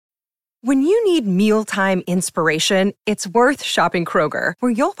When you need mealtime inspiration, it's worth shopping Kroger,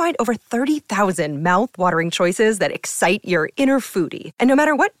 where you'll find over 30,000 mouth-watering choices that excite your inner foodie. And no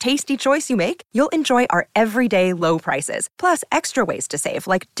matter what tasty choice you make, you'll enjoy our everyday low prices, plus extra ways to save,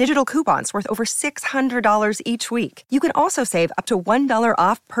 like digital coupons worth over $600 each week. You can also save up to $1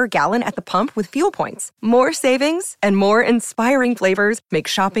 off per gallon at the pump with fuel points. More savings and more inspiring flavors make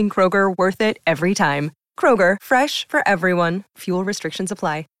shopping Kroger worth it every time. Kroger, fresh for everyone. Fuel restrictions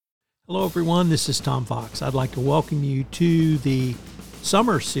apply. Hello, everyone. This is Tom Fox. I'd like to welcome you to the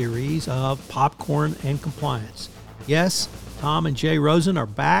summer series of Popcorn and Compliance. Yes, Tom and Jay Rosen are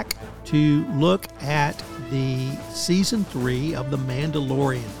back to look at the Season 3 of The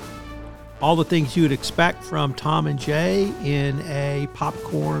Mandalorian. All the things you would expect from Tom and Jay in a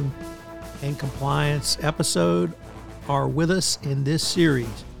Popcorn and Compliance episode are with us in this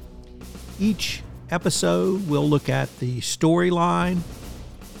series. Each episode will look at the storyline.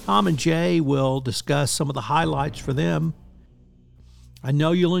 Tom and Jay will discuss some of the highlights for them. I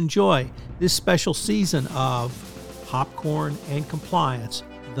know you'll enjoy this special season of Popcorn and Compliance,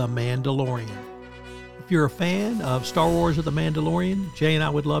 The Mandalorian. If you're a fan of Star Wars or The Mandalorian, Jay and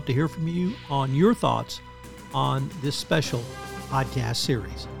I would love to hear from you on your thoughts on this special podcast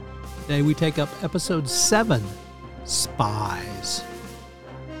series. Today we take up episode 7, Spies.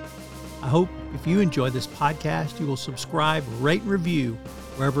 I hope if you enjoy this podcast, you will subscribe, rate, and review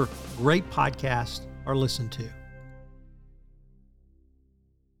wherever great podcasts are listened to.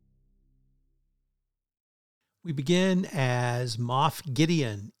 We begin as Moff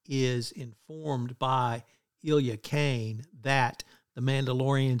Gideon is informed by Elia Kane that the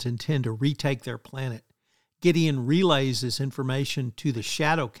Mandalorians intend to retake their planet. Gideon relays this information to the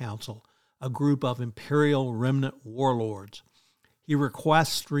Shadow Council, a group of Imperial remnant warlords. He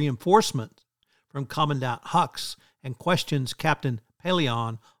requests reinforcements from Commandant Hux and questions Captain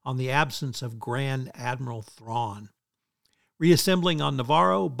Pelion on the absence of Grand Admiral Thrawn. Reassembling on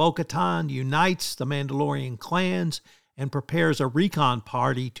Navarro, Bo-Katan unites the Mandalorian clans and prepares a recon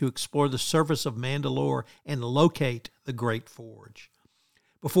party to explore the surface of Mandalore and locate the Great Forge.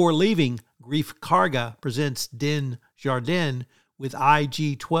 Before leaving, Greef Karga presents Din Djarin with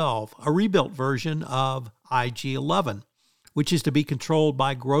IG-12, a rebuilt version of IG-11, which is to be controlled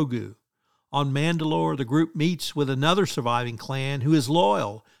by Grogu. On Mandalore, the group meets with another surviving clan who is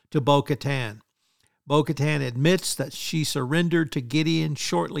loyal to Bo-Katan. Bo-Katan admits that she surrendered to Gideon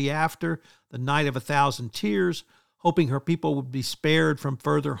shortly after the Night of 1,000 Tears, hoping her people would be spared from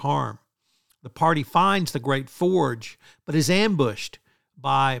further harm. The party finds the Great Forge, but is ambushed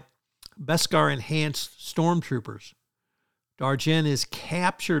by Beskar-enhanced stormtroopers. Djarin is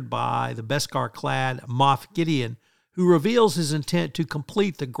captured by the Beskar-clad Moff Gideon, who reveals his intent to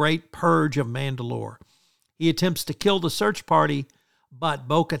complete the Great Purge of Mandalore. He attempts to kill the search party, but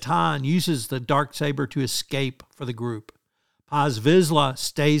Bo-Katan uses the Darksaber to escape for the group. Paz Vizsla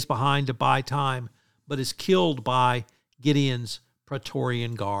stays behind to buy time, but is killed by Gideon's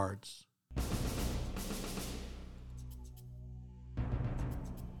Praetorian guards.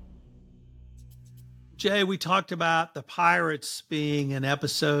 Jay, we talked about the pirates being an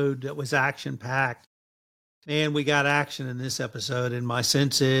episode that was action-packed. And we got action in this episode, and my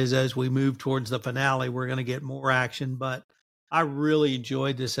sense is as we move towards the finale, we're going to get more action. But I really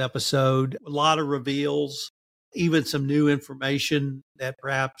enjoyed this episode. A lot of reveals, even some new information that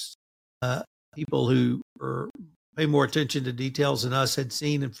perhaps people who pay more attention to details than us had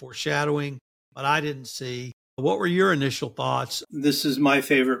seen in foreshadowing, but I didn't see. What were your initial thoughts? This is my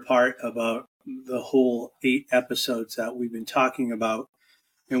favorite part about the whole 8 episodes that we've been talking about.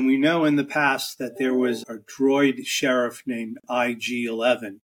 And we know in the past that there was a droid sheriff named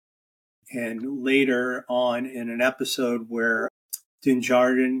IG-11. And later on in an episode where Din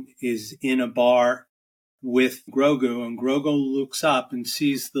Djarin is in a bar with Grogu, and Grogu looks up and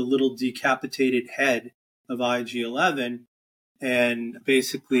sees the little decapitated head of IG-11, and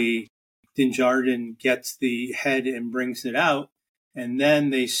basically Din Djarin gets the head and brings it out, and then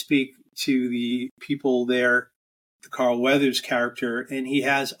they speak to the people there, the Carl Weathers character, and he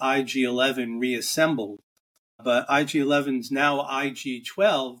has IG-11 reassembled. But IG-11's now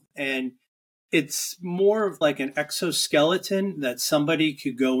IG-12, and it's more of like an exoskeleton that somebody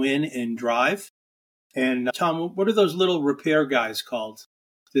could go in and drive. And Tom, what are those little repair guys called?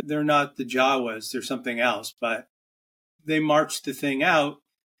 They're not the Jawas, they're something else, but they march the thing out,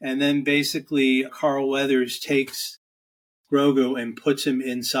 and then basically Carl Weathers takes Grogu and puts him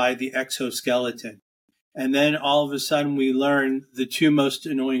inside the exoskeleton. And then all of a sudden we learn the 2 most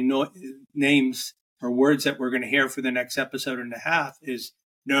annoying names or words that we're going to hear for the next episode and a half is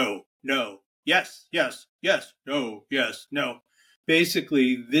no, no, yes, yes, yes, no, yes, no.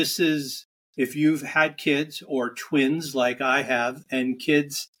 basically, this is if you've had kids or twins like I have, and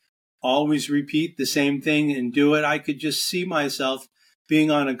kids always repeat the same thing and do it, I could just see myself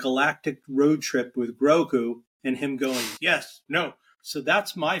being on a galactic road trip with Grogu and him going, yes, no. So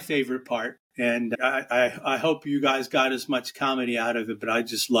that's my favorite part. And I hope you guys got as much comedy out of it, but I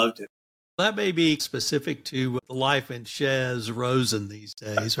just loved it. That may be specific to the life in Chez Rosen these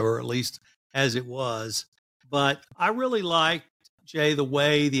days, or at least as it was. But I really liked, Jay, the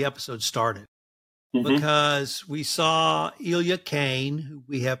way the episode started, because we saw Elia Kane, who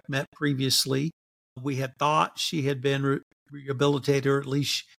we have met previously. We had thought she had been rehabilitated, or at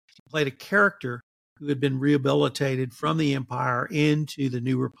least she played a character who had been rehabilitated from the Empire into the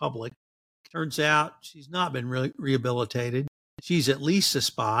New Republic. Turns out she's not been rehabilitated. She's at least a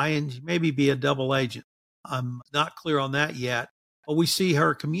spy and maybe be a double agent. I'm not clear on that yet, but we see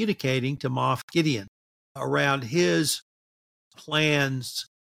her communicating to Moff Gideon around his plans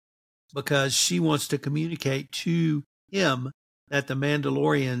because she wants to communicate to him that the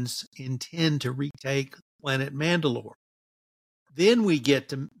Mandalorians intend to retake planet Mandalore. Then we get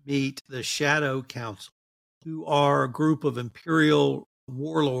to meet the Shadow Council, who are a group of Imperial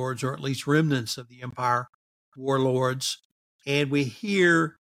warlords, or at least remnants of the Empire warlords. And we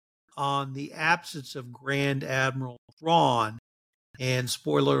hear on the absence of Grand Admiral Thrawn, and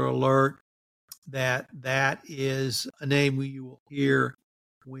spoiler alert, that is a name you will hear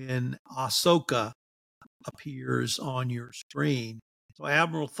when Ahsoka appears on your screen. So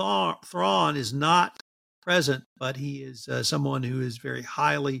Admiral Thrawn is not present, but he is someone who is very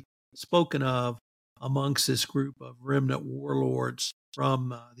highly spoken of amongst this group of remnant warlords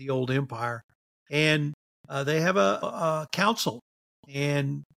from the old empire. And they have a council,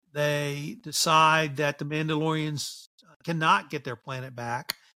 and they decide that the Mandalorians cannot get their planet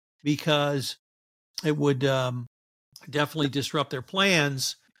back because it would definitely disrupt their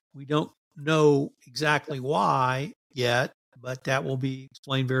plans. We don't know exactly why yet, but that will be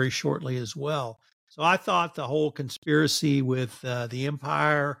explained very shortly as well. So I thought the whole conspiracy with the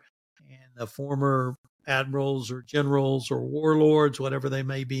Empire and the former admirals or generals or warlords, whatever they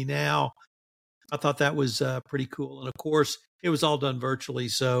may be now, I thought that was pretty cool. And of course, it was all done virtually.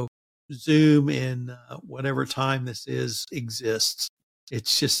 So Zoom in whatever time this is exists.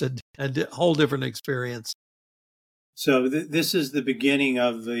 It's just a whole different experience. So this is the beginning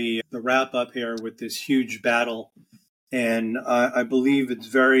of the wrap up here with this huge battle. And I believe it's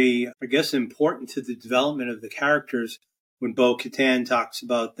very, I guess, important to the development of the characters when Bo-Katan talks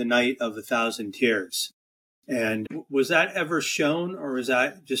about the Night of 1,000 Tears. And was that ever shown, or is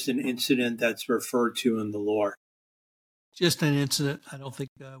that just an incident that's referred to in the lore? Just an incident. I don't think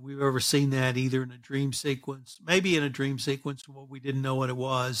we've ever seen that either in a dream sequence. Maybe in a dream sequence, well, we didn't know what it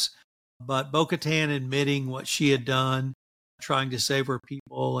was. But Bo-Katan admitting what she had done, trying to save her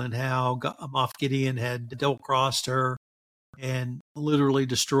people, and how Moff Gideon had double-crossed her and literally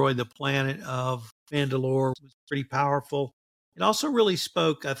destroyed the planet of Mandalore was pretty powerful. It also really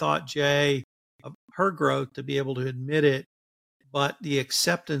spoke, I thought, Jay, of her growth to be able to admit it, but the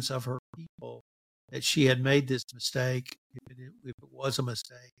acceptance of her people that she had made this mistake, if it was a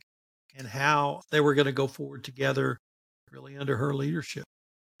mistake, and how they were going to go forward together really under her leadership.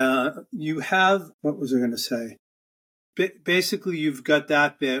 You have, what was I going to say? Basically, you've got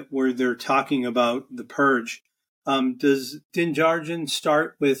that bit where they're talking about the purge. Does Din Djarin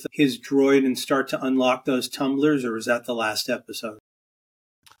start with his droid and start to unlock those tumblers, or is that the last episode?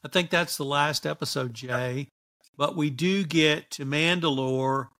 I think that's the last episode, Jay. But we do get to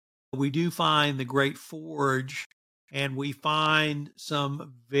Mandalore. We do find the Great Forge, and we find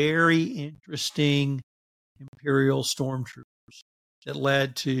some very interesting Imperial stormtroopers that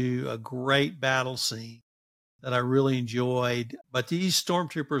led to a great battle scene that I really enjoyed. But these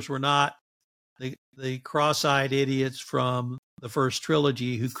stormtroopers were not the cross-eyed idiots from the first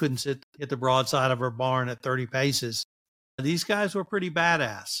trilogy who couldn't hit the broadside of her barn at 30 paces. These guys were pretty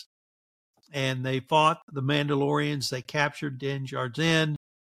badass. And they fought the Mandalorians. They captured Din Djarin,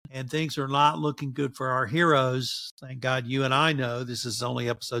 and things are not looking good for our heroes. Thank God you and I know this is only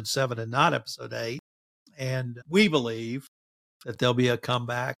episode 7 and not episode 8. And we believe that there'll be a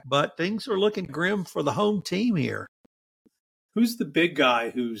comeback, but things are looking grim for the home team here. Who's the big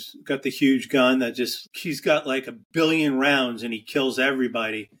guy who's got the huge gun that he's got like 1 billion rounds and he kills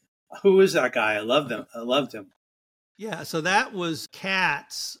everybody? Who is that guy? I loved him. Yeah, so that was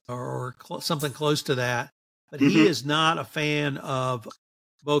Katz or something close to that, but he is not a fan of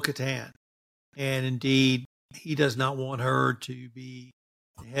Bo-Katan. And indeed, he does not want her to be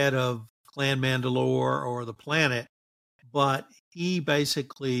the head of Clan Mandalore or the planet, but he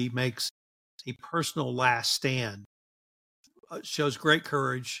basically makes a personal last stand shows great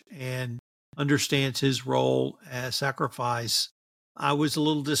courage and understands his role as sacrifice. I was a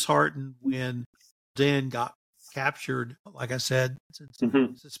little disheartened when Dan got captured. Like I said, since I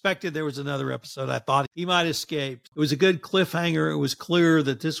suspected there was another episode, I thought he might escape. It was a good cliffhanger. It was clear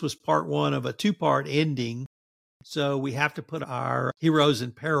that this was part one of a two-part ending. So we have to put our heroes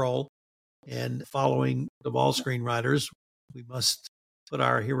in peril. And following the ball screenwriters, we must put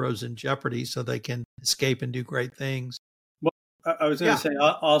our heroes in jeopardy so they can escape and do great things. Well, I was going to say,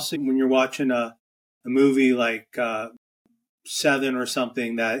 also, when you're watching a movie like Seven or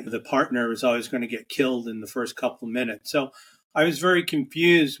something, that the partner is always going to get killed in the first couple of minutes. So I was very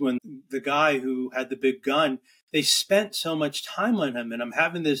confused when the guy who had the big gun, they spent so much time on him. And I'm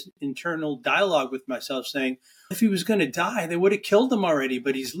having this internal dialogue with myself saying, if he was going to die, they would have killed him already,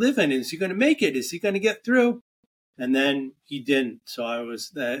 but he's living. Is he going to make it? Is he going to get through? And then he didn't. So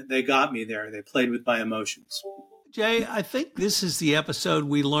they got me there. They played with my emotions. Jay, I think this is the episode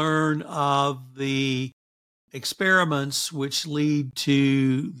we learn of the experiments which lead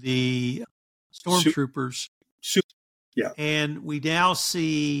to the stormtroopers. Yeah. And we now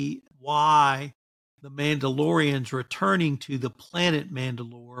see why the Mandalorians returning to the planet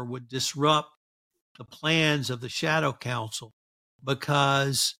Mandalore would disrupt the plans of the Shadow Council,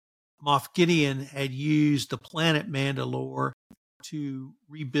 because Moff Gideon had used the planet Mandalore to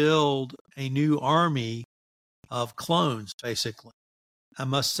rebuild a new army of clones, basically. I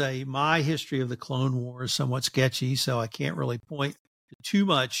must say my history of the Clone War is somewhat sketchy, so I can't really point to too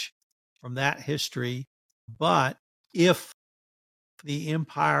much from that history. But if the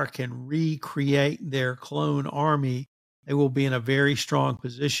Empire can recreate their clone army, they will be in a very strong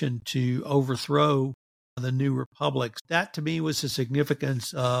position to overthrow the New Republic. That, to me, was the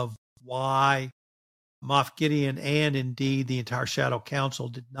significance of why Moff Gideon and indeed the entire Shadow Council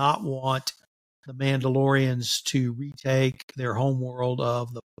did not want the Mandalorians to retake their homeworld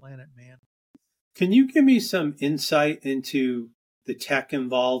of the planet Man. Can you give me some insight into the tech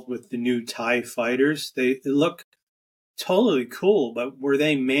involved with the new TIE fighters? They look totally cool, but were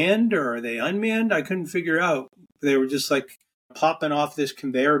they manned or are they unmanned? I couldn't figure out. They were just like popping off this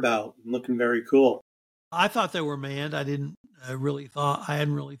conveyor belt and looking very cool. I thought they were manned. I hadn't really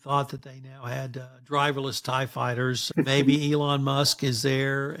thought that they now had driverless TIE fighters. Maybe Elon Musk is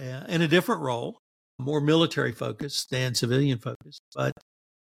there in a different role, more military focused than civilian focused, but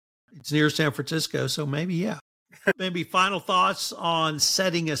it's near San Francisco. So maybe, yeah. Maybe final thoughts on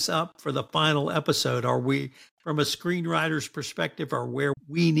setting us up for the final episode. Are we, from a screenwriter's perspective, are where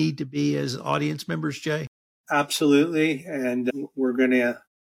we need to be as audience members, Jay? Absolutely. And we're going to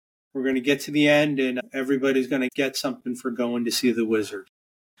get to the end and everybody's going to get something for going to see the wizard.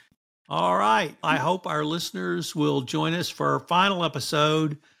 All right. I hope our listeners will join us for our final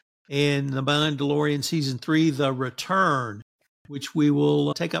episode in the Mandalorian Season 3, The Return, which we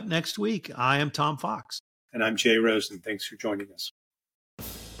will take up next week. I am Tom Fox. And I'm Jay Rosen. Thanks for joining us.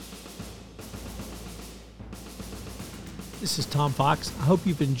 This is Tom Fox. I hope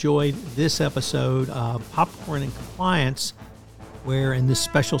you've enjoyed this episode of Popcorn and Compliance, where in this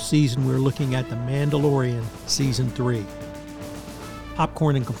special season we're looking at The Mandalorian Season 3.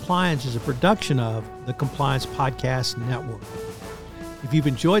 Popcorn and Compliance is a production of the Compliance Podcast Network. If you've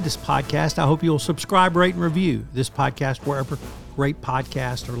enjoyed this podcast, I hope you'll subscribe, rate, and review this podcast wherever great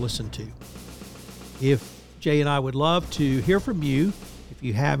podcasts are listened to. If Jay and I would love to hear from you, if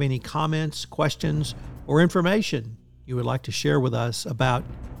you have any comments, questions, or information you would like to share with us about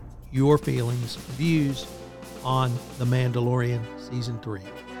your feelings, views on The Mandalorian Season 3.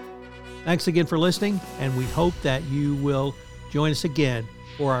 Thanks again for listening, and we hope that you will join us again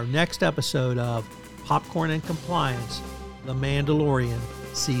for our next episode of Popcorn and Compliance, The Mandalorian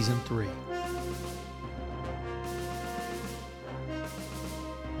Season 3.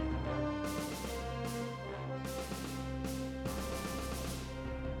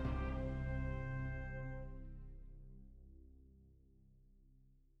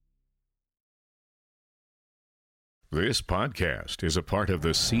 This podcast is a part of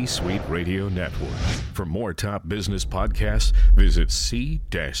the C-Suite Radio Network. For more top business podcasts, visit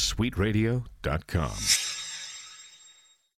c-suiteradio.com.